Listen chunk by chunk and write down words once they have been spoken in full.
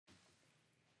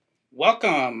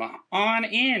Welcome on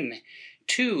in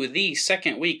to the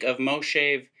second week of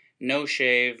Shave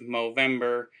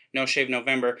Movember, No Shave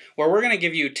November, where we're going to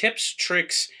give you tips,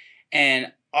 tricks,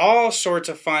 and all sorts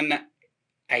of fun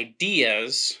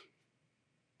ideas,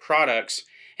 products,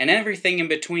 and everything in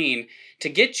between to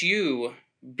get you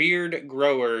beard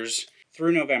growers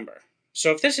through November.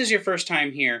 So if this is your first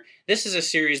time here, this is a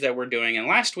series that we're doing, and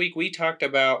last week we talked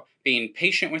about being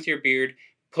patient with your beard,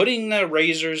 putting the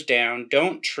razors down,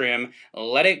 don't trim,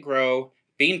 let it grow,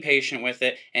 being patient with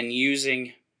it, and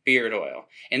using beard oil.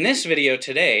 In this video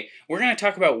today, we're going to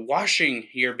talk about washing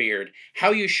your beard,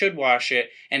 how you should wash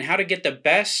it, and how to get the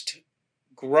best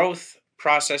growth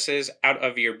processes out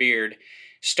of your beard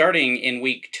starting in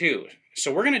week 2.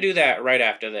 So we're going to do that right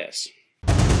after this.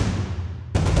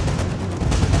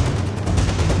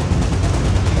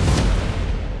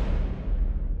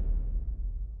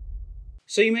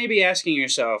 So you may be asking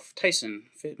yourself, Tyson,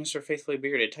 Mr. Faithfully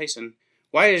Bearded, Tyson,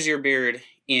 why is your beard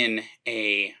in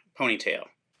a ponytail?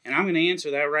 And I'm going to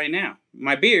answer that right now.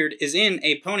 My beard is in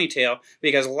a ponytail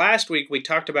because last week we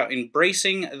talked about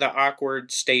embracing the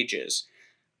awkward stages.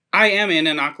 I am in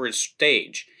an awkward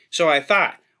stage, so I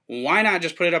thought, why not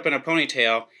just put it up in a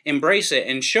ponytail, embrace it,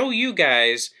 and show you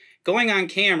guys going on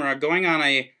camera, going on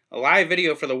a live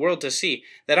video for the world to see,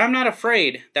 that I'm not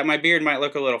afraid that my beard might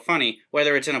look a little funny,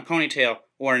 whether it's in a ponytail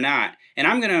or not. And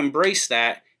I'm going to embrace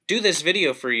that, do this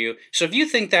video for you. So if you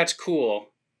think that's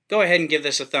cool, go ahead and give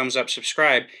this a thumbs up,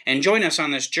 subscribe, and join us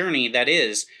on this journey that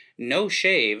is No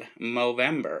Shave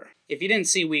Movember. If you didn't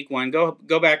see week 1,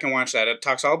 go back and watch that. It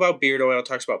talks all about beard oil, it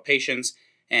talks about patience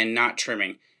and not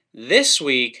trimming. This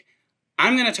week,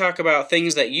 I'm going to talk about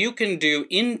things that you can do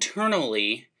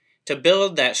internally to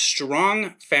build that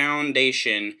strong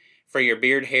foundation for your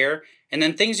beard hair, and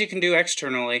then things you can do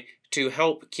externally to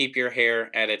help keep your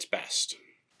hair at its best.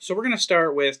 So we're going to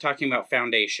start with talking about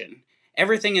foundation.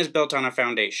 Everything is built on a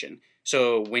foundation.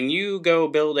 So when you go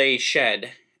build a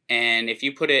shed, and if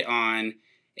you put it on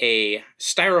a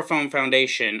styrofoam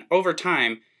foundation, over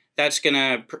time, that's going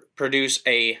to produce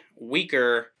a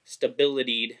weaker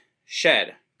stability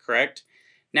shed, correct?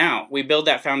 Now, we build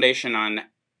that foundation on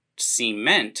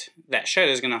cement, that shed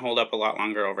is going to hold up a lot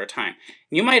longer over time.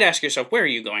 You might ask yourself, where are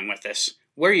you going with this?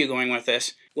 Where are you going with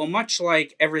this? Well, much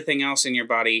like everything else in your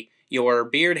body, your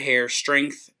beard hair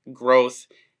strength, growth,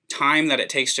 time that it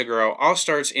takes to grow, all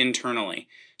starts internally.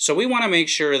 So we want to make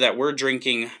sure that we're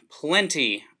drinking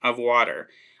plenty of water.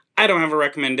 I don't have a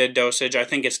recommended dosage. I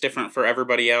think it's different for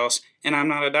everybody else, and I'm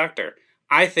not a doctor.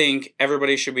 I think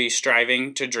everybody should be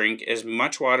striving to drink as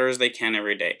much water as they can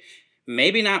every day.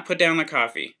 Maybe not put down the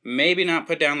coffee, maybe not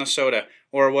put down the soda,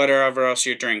 or whatever else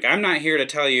you drink. I'm not here to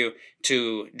tell you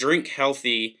to drink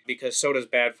healthy because soda's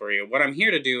bad for you. What I'm here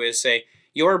to do is say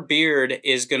your beard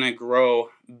is going to grow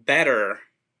better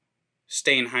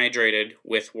staying hydrated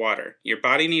with water. Your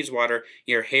body needs water,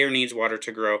 your hair needs water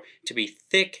to grow, to be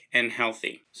thick and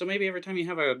healthy. So maybe every time you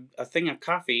have a thing of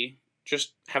coffee,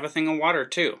 just have a thing of water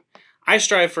too. I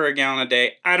strive for a gallon a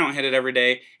day. I don't hit it every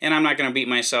day, and I'm not going to beat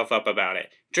myself up about it.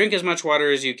 Drink as much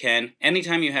water as you can.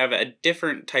 Anytime you have a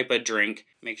different type of drink,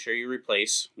 make sure you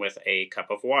replace with a cup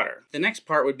of water. The next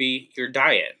part would be your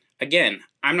diet. Again,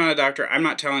 I'm not a doctor. I'm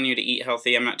not telling you to eat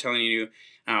healthy. I'm not telling you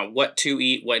what to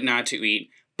eat, what not to eat.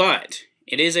 But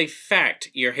it is a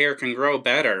fact your hair can grow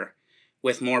better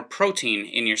with more protein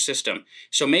in your system.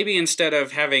 So maybe instead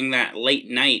of having that late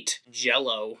night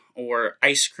Jell-O or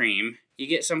ice cream, you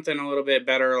get something a little bit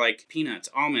better like peanuts,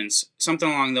 almonds, something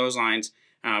along those lines.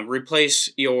 Replace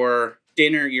your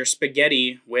dinner, your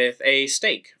spaghetti, with a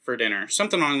steak for dinner.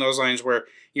 Something along those lines where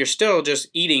you're still just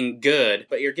eating good,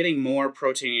 but you're getting more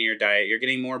protein in your diet. You're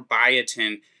getting more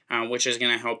biotin, which is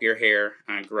going to help your hair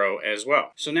grow as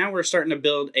well. So now we're starting to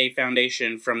build a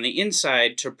foundation from the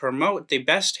inside to promote the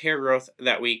best hair growth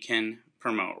that we can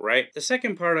promote, right? The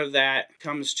second part of that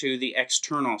comes to the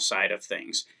external side of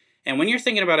things. And when you're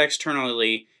thinking about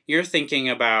externally, you're thinking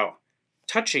about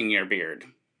touching your beard.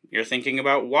 You're thinking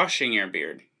about washing your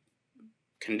beard,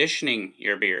 conditioning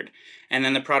your beard, and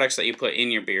then the products that you put in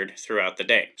your beard throughout the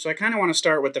day. So I kind of want to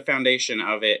start with the foundation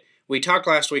of it. We talked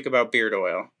last week about beard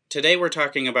oil. Today we're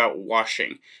talking about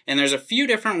washing. And there's a few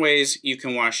different ways you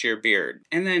can wash your beard,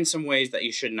 and then some ways that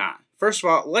you should not. First of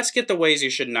all, let's get the ways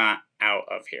you should not out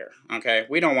of here, okay?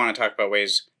 We don't want to talk about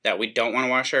ways that we don't want to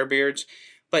wash our beards,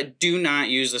 but do not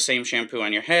use the same shampoo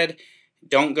on your head.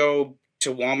 Don't go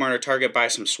to Walmart or Target, buy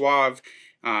some Suave,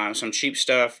 some cheap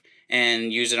stuff,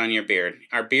 and use it on your beard.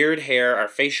 Our beard hair, our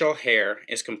facial hair,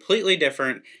 is completely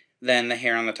different than the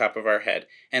hair on the top of our head.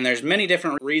 And there's many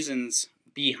different reasons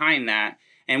behind that,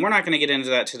 and we're not going to get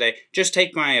into that today. Just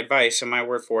take my advice and my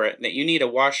word for it, that you need to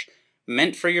wash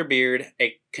meant for your beard,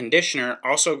 a conditioner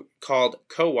also called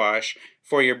co-wash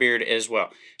for your beard as well.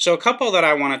 So a couple that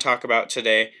I want to talk about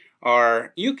today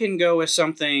are, you can go with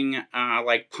something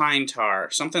like pine tar,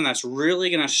 something that's really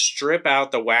going to strip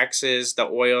out the waxes, the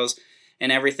oils,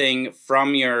 and everything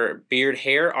from your beard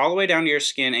hair all the way down to your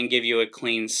skin and give you a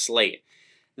clean slate.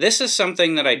 This is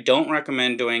something that I don't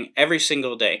recommend doing every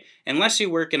single day. Unless you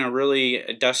work in a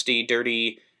really dusty,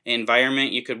 dirty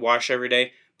environment, you could wash every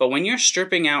day. But when you're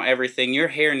stripping out everything, your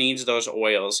hair needs those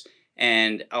oils.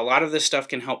 And a lot of this stuff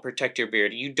can help protect your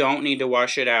beard. You don't need to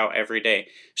wash it out every day.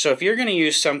 So if you're going to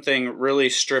use something really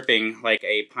stripping like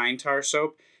a pine tar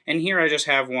soap, and here I just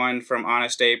have one from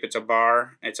Honest Ape. It's a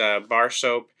bar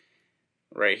soap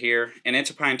right here, and it's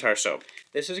a pine tar soap.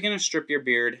 This is going to strip your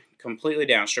beard completely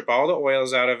down, strip all the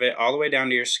oils out of it, all the way down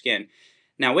to your skin.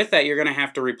 Now with that, you're going to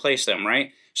have to replace them,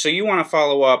 right? So you want to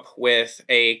follow up with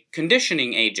a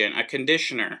conditioning agent, a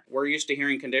conditioner. We're used to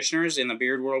hearing conditioners. In the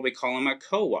beard world, we call them a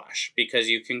co-wash because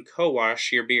you can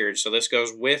co-wash your beard. So this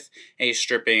goes with a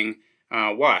stripping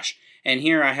wash. And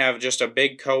here I have just a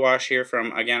big co-wash here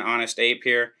from, again, Honest Ape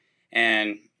here.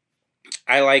 And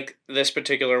I like this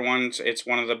particular one. It's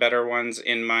one of the better ones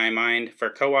in my mind for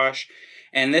co-wash.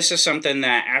 And this is something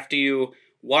that after you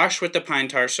wash with the pine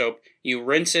tar soap, you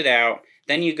rinse it out.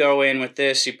 Then you go in with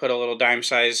this, you put a little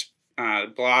dime-sized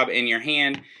blob in your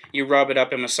hand, you rub it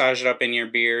up and massage it up in your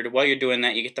beard. While you're doing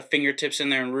that, you get the fingertips in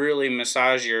there and really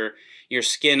massage your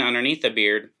skin underneath the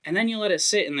beard. And then you let it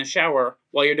sit in the shower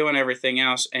while you're doing everything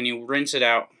else, and you rinse it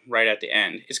out right at the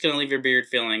end. It's going to leave your beard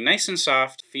feeling nice and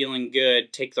soft, feeling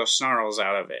good, take those snarls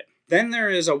out of it. Then there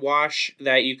is a wash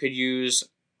that you could use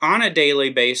on a daily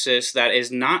basis that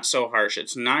is not so harsh.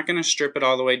 It's not going to strip it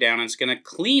all the way down. It's going to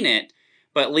clean it,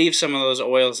 but leave some of those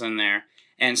oils in there.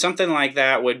 And something like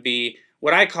that would be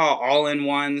what I call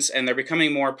all-in-ones, and they're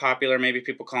becoming more popular. Maybe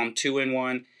people call them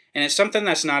two-in-one. And it's something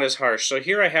that's not as harsh. So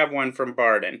here I have one from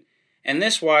Barden. And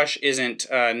this wash isn't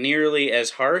nearly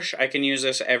as harsh. I can use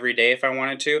this every day if I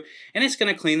wanted to. And it's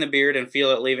going to clean the beard and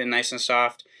feel it, leave it nice and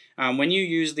soft. When you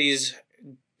use these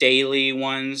daily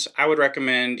ones, I would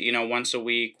recommend, once a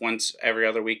week, once every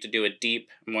other week, to do a deep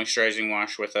moisturizing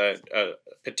wash with a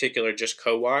particular just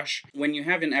co-wash. When you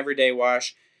have an everyday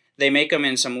wash, they make them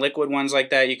in some liquid ones like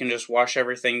that. You can just wash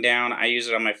everything down. I use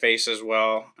it on my face as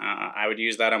well. I would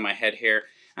use that on my head hair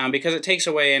because it takes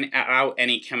away out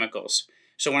any chemicals.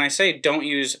 So when I say don't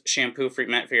use shampoo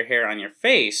meant for your hair on your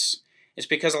face, it's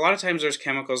because a lot of times there's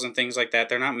chemicals and things like that.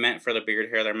 They're not meant for the beard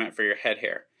hair. They're meant for your head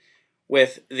hair.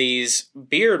 With these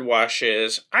beard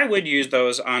washes, I would use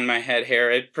those on my head hair.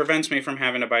 It prevents me from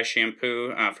having to buy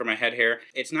shampoo for my head hair.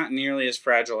 It's not nearly as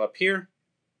fragile up here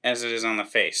as it is on the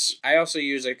face. I also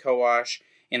use a co-wash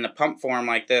in the pump form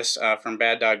like this from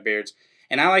Bad Dog Beards.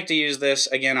 And I like to use this,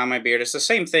 again, on my beard. It's the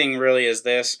same thing really as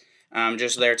this,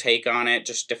 just their take on it,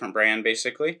 just different brand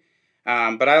basically.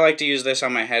 But I like to use this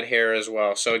on my head hair as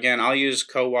well. So again, I'll use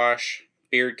co-wash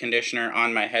beard conditioner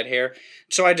on my head hair,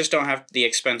 so I just don't have the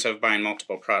expense of buying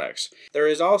multiple products. There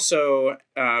is also,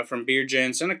 from Beard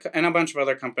Gents and a bunch of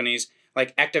other companies,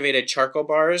 like activated charcoal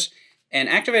bars. And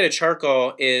activated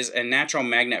charcoal is a natural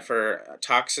magnet for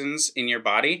toxins in your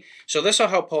body. So this will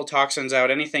help pull toxins out,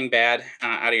 anything bad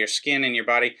out of your skin and your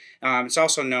body. It's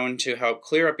also known to help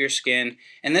clear up your skin.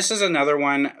 And this is another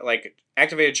one, like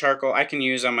activated charcoal, I can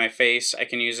use on my face, I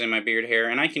can use in my beard hair,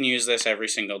 and I can use this every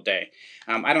single day.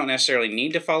 I don't necessarily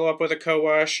need to follow up with a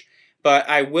co-wash, but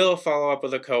I will follow up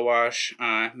with a co-wash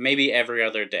maybe every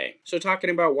other day. So talking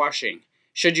about washing,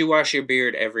 should you wash your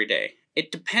beard every day?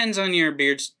 It depends on your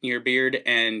beard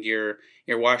and your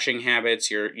washing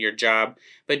habits, your job.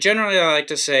 But generally, I like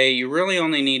to say you really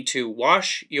only need to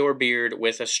wash your beard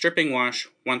with a stripping wash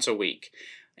once a week.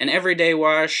 An everyday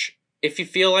wash, if you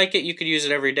feel like it, you could use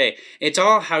it every day. It's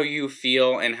all how you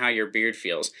feel and how your beard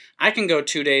feels. I can go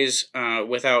 2 days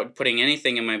without putting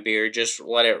anything in my beard, just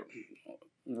let it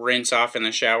rinse off in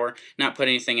the shower, not put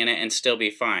anything in it, and still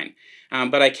be fine.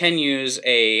 But I can use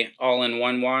a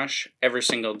all-in-one wash every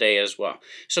single day as well.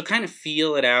 So kind of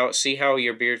feel it out, see how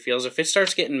your beard feels. If it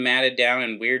starts getting matted down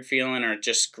and weird feeling or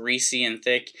just greasy and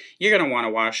thick, you're going to want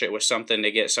to wash it with something to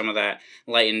get some of that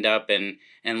lightened up and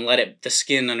let the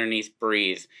skin underneath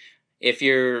breathe. If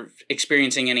you're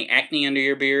experiencing any acne under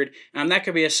your beard, that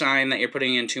could be a sign that you're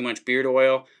putting in too much beard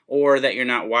oil or that you're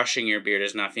not washing your beard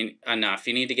enough.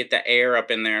 You need to get the air up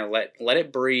in there, let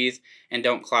it breathe, and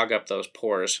don't clog up those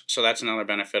pores. So that's another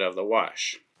benefit of the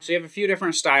wash. So you have a few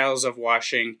different styles of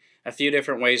washing, a few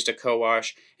different ways to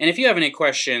co-wash. And if you have any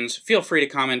questions, feel free to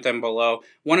comment them below.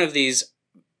 One of these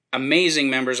amazing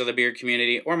members of the beard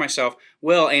community or myself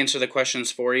will answer the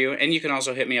questions for you, and you can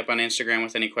also hit me up on Instagram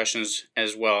with any questions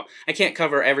as well. I can't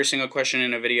cover every single question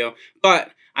in a video,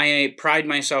 but I pride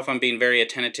myself on being very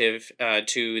attentive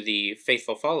to the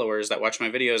faithful followers that watch my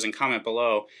videos and comment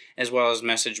below, as well as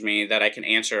message me that I can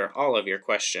answer all of your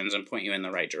questions and point you in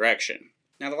the right direction.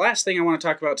 Now, the last thing I want to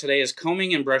talk about today is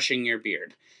combing and brushing your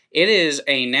beard. It is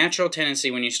a natural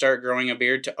tendency when you start growing a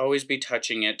beard to always be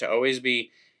touching it, to always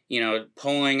be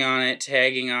pulling on it,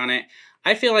 tagging on it.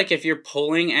 I feel like if you're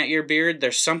pulling at your beard,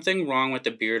 there's something wrong with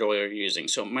the beard oil you're using.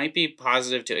 So it might be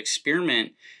positive to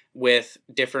experiment with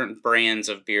different brands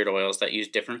of beard oils that use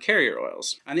different carrier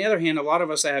oils. On the other hand, a lot of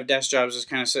us that have desk jobs is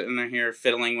kind of sitting here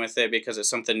fiddling with it because it's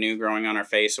something new growing on our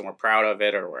face and we're proud of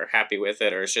it or we're happy with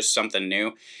it or it's just something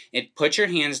new. Put your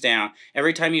hands down.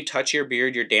 Every time you touch your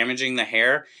beard, you're damaging the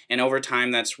hair, and over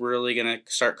time that's really going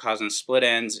to start causing split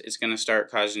ends. It's going to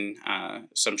start causing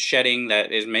some shedding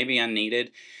that is maybe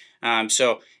unneeded.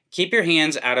 So keep your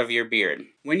hands out of your beard.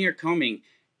 When you're combing,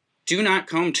 do not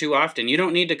comb too often. You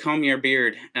don't need to comb your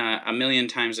beard a million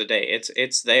times a day.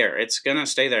 It's there. It's going to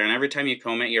stay there. And every time you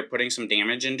comb it, you're putting some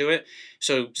damage into it.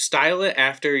 So style it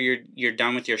after you're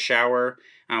done with your shower.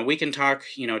 We can talk,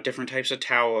 different types of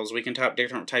towels. We can talk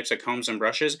different types of combs and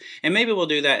brushes. And maybe we'll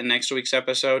do that in next week's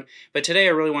episode. But today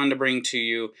I really wanted to bring to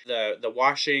you the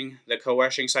washing, the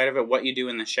co-washing side of it, what you do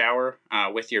in the shower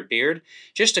with your beard,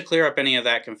 just to clear up any of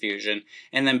that confusion.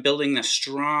 And then building the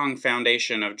strong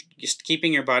foundation of just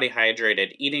keeping your body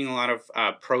hydrated, eating a lot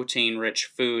of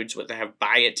protein-rich foods that have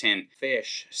biotin,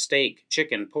 fish, steak,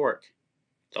 chicken, pork.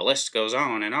 The list goes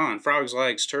on and on. Frogs'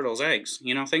 legs, turtles' eggs,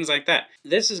 things like that.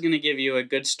 This is going to give you a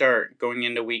good start going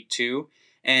into week 2.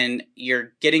 And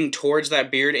you're getting towards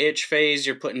that beard itch phase.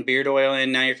 You're putting beard oil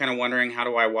in. Now you're kind of wondering, how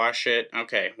do I wash it?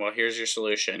 Okay, well, here's your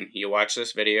solution. You watch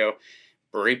this video,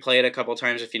 replay it a couple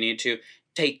times if you need to.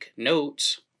 Take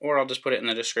notes, or I'll just put it in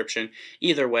the description.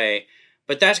 Either way.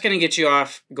 But that's going to get you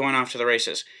going off to the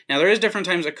races. Now, there is different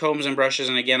types of combs and brushes,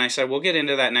 and again, I said we'll get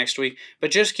into that next week.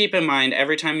 But just keep in mind,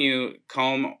 every time you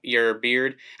comb your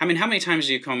beard, how many times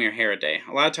do you comb your hair a day?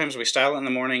 A lot of times we style it in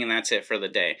the morning, and that's it for the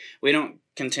day. We don't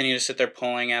continue to sit there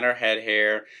pulling at our head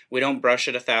hair. We don't brush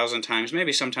it 1,000 times.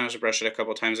 Maybe sometimes we brush it a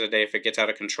couple times a day if it gets out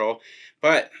of control.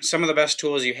 But some of the best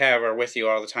tools you have are with you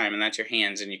all the time, and that's your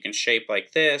hands. And you can shape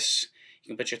like this. You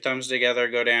can put your thumbs together,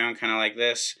 go down kind of like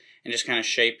this, and just kind of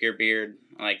shape your beard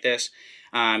like this.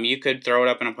 You could throw it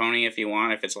up in a pony if you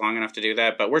want, if it's long enough to do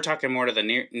that, but we're talking more to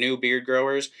the new beard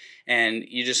growers, and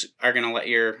you just are going to let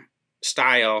your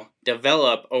style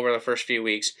develop over the first few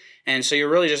weeks. And so you're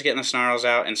really just getting the snarls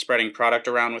out and spreading product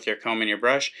around with your comb and your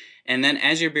brush. And then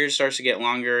as your beard starts to get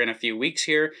longer in a few weeks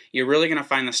here, you're really going to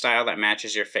find the style that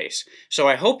matches your face. So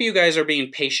I hope you guys are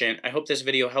being patient. I hope this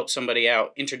video helped somebody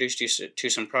out, introduced you to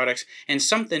some products and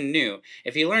something new.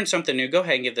 If you learned something new, go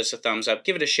ahead and give this a thumbs up.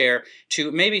 Give it a share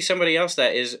to maybe somebody else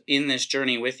that is in this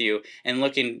journey with you and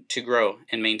looking to grow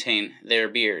and maintain their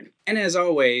beard. And as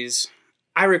always,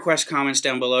 I request comments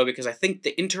down below because I think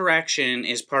the interaction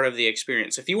is part of the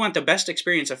experience. If you want the best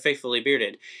experience of Faithfully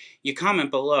Bearded, you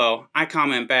comment below, I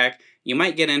comment back. You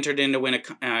might get entered in to win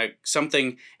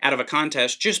something out of a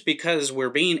contest just because we're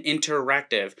being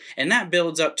interactive. And that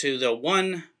builds up to the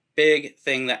one big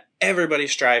thing that everybody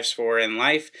strives for in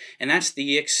life, and that's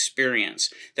the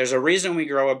experience. There's a reason we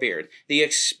grow a beard. The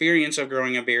experience of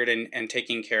growing a beard and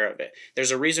taking care of it.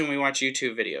 There's a reason we watch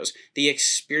YouTube videos. The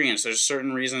experience. There's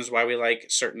certain reasons why we like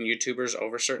certain YouTubers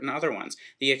over certain other ones.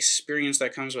 The experience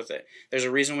that comes with it. There's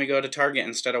a reason we go to Target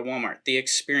instead of Walmart. The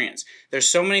experience. There's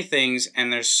so many things,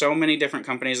 and there's so many different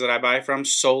companies that I buy from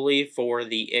solely for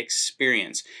the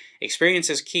experience. Experience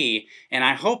is key, and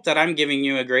I hope that I'm giving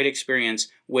you a great experience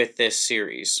with this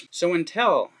series. So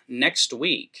until next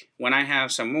week, when I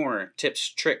have some more tips,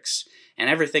 tricks, and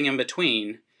everything in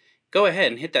between, go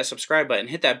ahead and hit that subscribe button,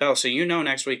 hit that bell so you know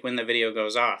next week when the video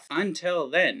goes off. Until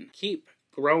then, keep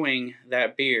growing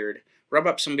that beard. Rub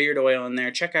up some beard oil in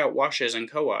there. Check out washes and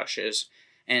co-washes.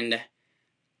 And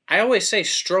I always say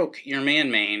stroke your man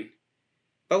mane,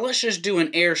 but let's just do an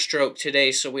air stroke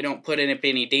today so we don't put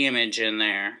any damage in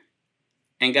there.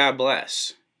 And God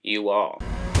bless you all.